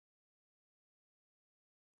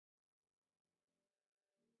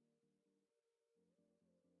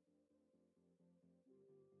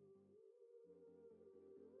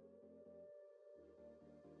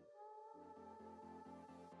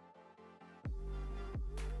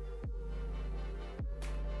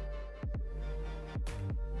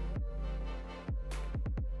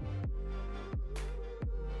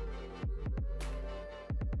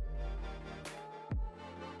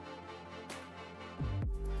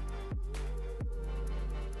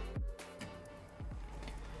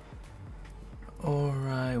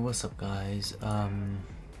Alright, what's up guys? I'm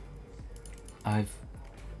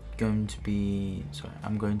going to be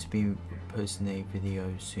posting a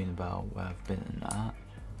video soon about where I've been at.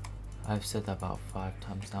 I've said that about 5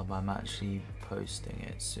 times now, but I'm actually posting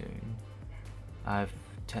it soon. I've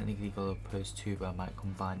technically got to post 2, but I might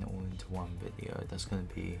combine it all into one video. That's going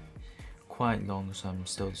to be quite long, so I'm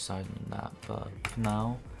still deciding on that. But for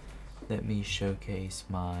now, let me showcase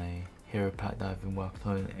my Heropack that I've been working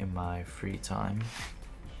on in my free time.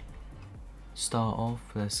 Start off,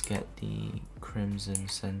 let's get the Crimson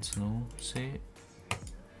Sentinel suit.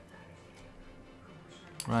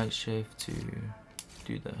 Right shift to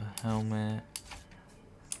do the helmet,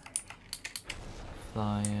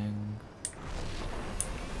 flying,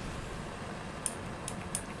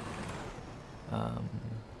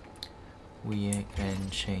 we can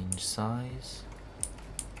change size.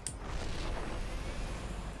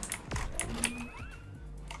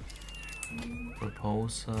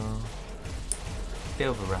 Repulsor, bit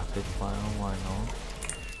of a rapid fire, why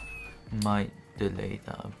not? Might delay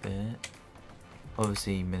that a bit.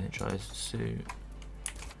 Obviously miniaturized the suit,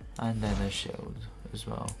 and then a shield as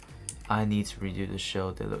well. I need to redo the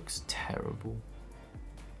shield, it looks terrible.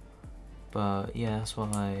 But yeah, that's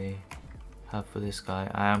what I have for this guy.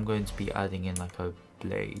 I am going to be adding in like a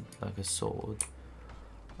blade, like a sword.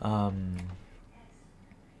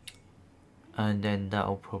 And then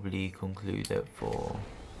that'll probably conclude it for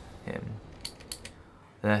him.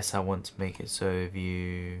 Unless I want to make it so if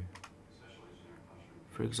you,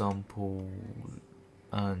 for example,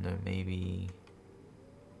 I don't know, maybe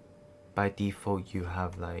by default you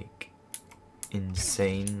have like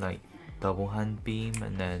insane like double hand beam,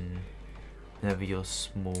 and then whenever you're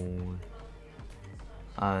small,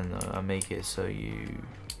 I don't know, I make it so you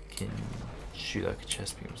can shoot like a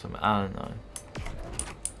chest beam or something, I don't know.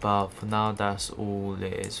 But for now, that's all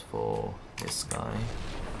it is for this guy.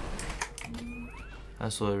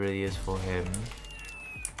 That's all it really is for him.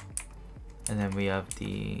 And then we have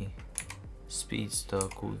the speedster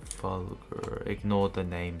called Vulgar. Ignore the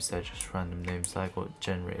names, they're just random names that I got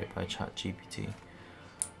generated by ChatGPT.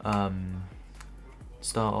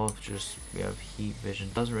 Start off, just we have heat vision.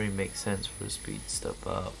 Doesn't really make sense for a speedster,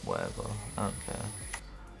 but whatever, I don't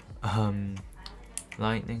care.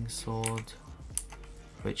 Lightning sword,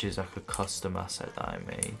 which is like a custom asset that I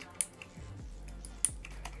made.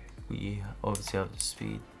 We obviously have the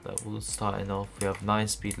speed levels starting off. We have 9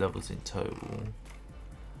 speed levels in total.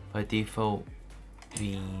 By default,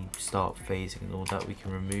 we start phasing and all that. We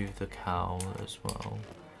can remove the cowl as well.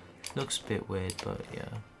 Looks a bit weird, but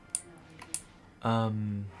yeah.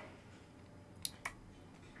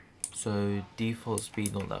 So default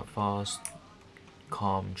speed not that fast.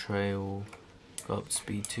 Calm trail. Go up to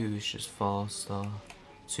speed 2, it's just faster.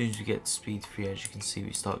 As soon as we get to speed 3, as you can see,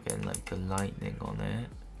 we start getting like the lightning on it.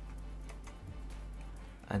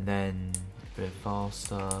 And then a bit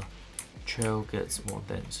faster. Trail gets more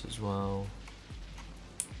dense as well.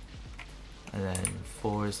 And then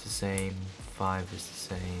 4 is the same, 5 is the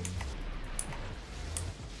same.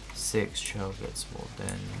 6 trail gets more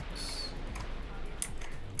dense.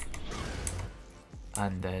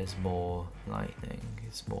 And there's more lightning,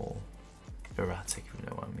 it's more erratic, if you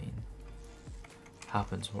know what I mean.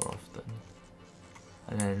 Happens more often.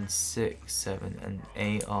 And then 6, 7 and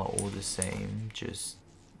 8 are all the same, just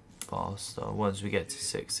faster. Once we get to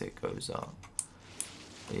 6 it goes up.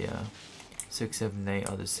 But yeah, 6, 7, 8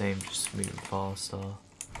 are the same, just moving faster.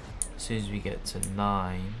 As soon as we get to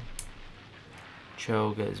 9,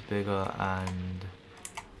 trail gets bigger and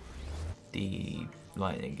the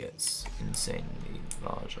lightning gets insanely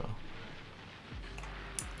larger.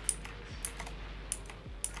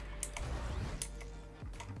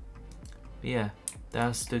 But yeah,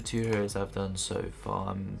 that's the 2 heroes I've done so far.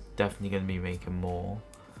 I'm definitely going to be making more.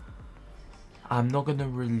 I'm not going to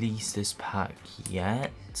release this pack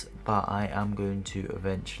yet, but I am going to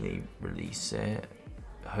eventually release it.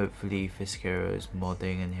 Hopefully fiskheroes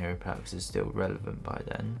modding and Heropacks is still relevant by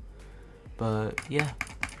then. But yeah.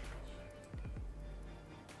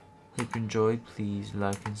 Hope you enjoyed, please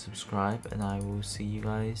like and subscribe, and I will see you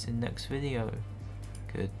guys in the next video.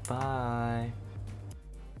 Goodbye.